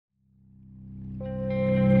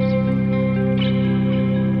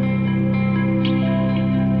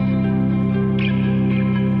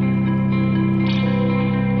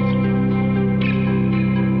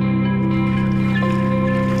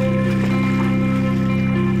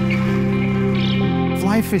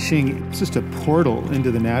Fly fishing is just a portal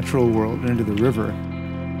into the natural world, into the river.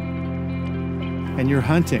 And you're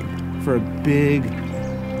hunting for a big,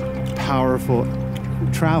 powerful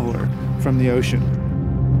traveler from the ocean.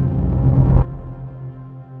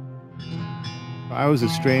 I was a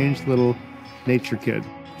strange little nature kid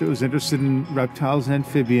that was interested in reptiles and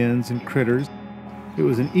amphibians and critters. It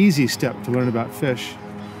was an easy step to learn about fish.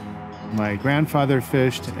 My grandfather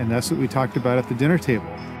fished, and that's what we talked about at the dinner table.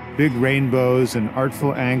 Big rainbows and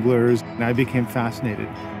artful anglers, and I became fascinated.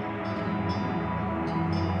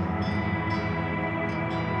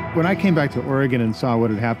 When I came back to Oregon and saw what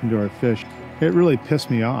had happened to our fish, it really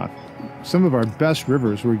pissed me off. Some of our best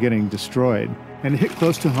rivers were getting destroyed, and it hit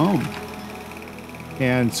close to home.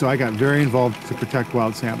 And so I got very involved to protect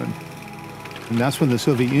wild salmon. And that's when the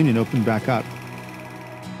Soviet Union opened back up.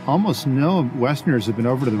 Almost no Westerners have been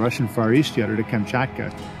over to the Russian Far East yet, or to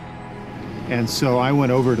Kamchatka. And so I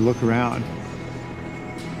went over to look around.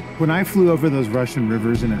 When I flew over those Russian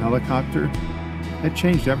rivers in a helicopter, it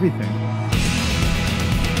changed everything.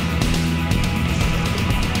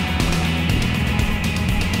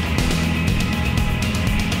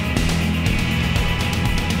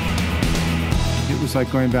 It was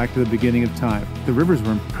like going back to the beginning of time. The rivers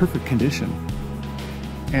were in perfect condition.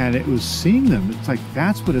 And it was seeing them, it's like,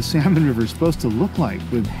 that's what a salmon river is supposed to look like,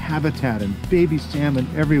 with habitat and baby salmon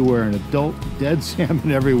everywhere and adult dead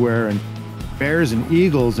salmon everywhere and bears and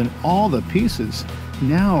eagles and all the pieces.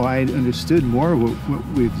 Now I understood more of what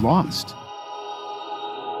we've lost.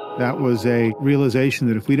 That was a realization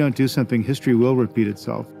that if we don't do something, history will repeat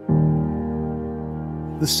itself.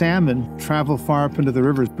 The salmon travel far up into the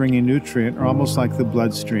rivers bringing nutrient, are almost like the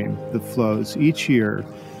bloodstream that flows each year,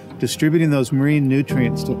 distributing those marine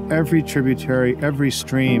nutrients to every tributary, every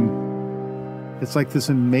stream. It's like this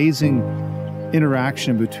amazing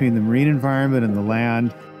interaction between the marine environment and the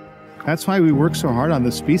land. That's why we work so hard on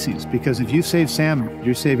the species, because if you save salmon,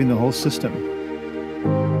 you're saving the whole system.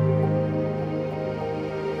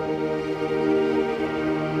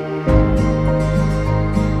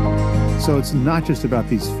 So it's not just about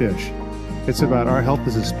these fish. It's about our health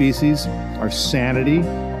as a species, our sanity,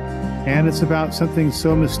 and it's about something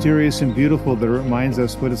so mysterious and beautiful that it reminds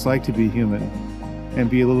us what it's like to be human and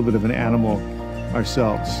be a little bit of an animal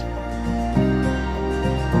ourselves.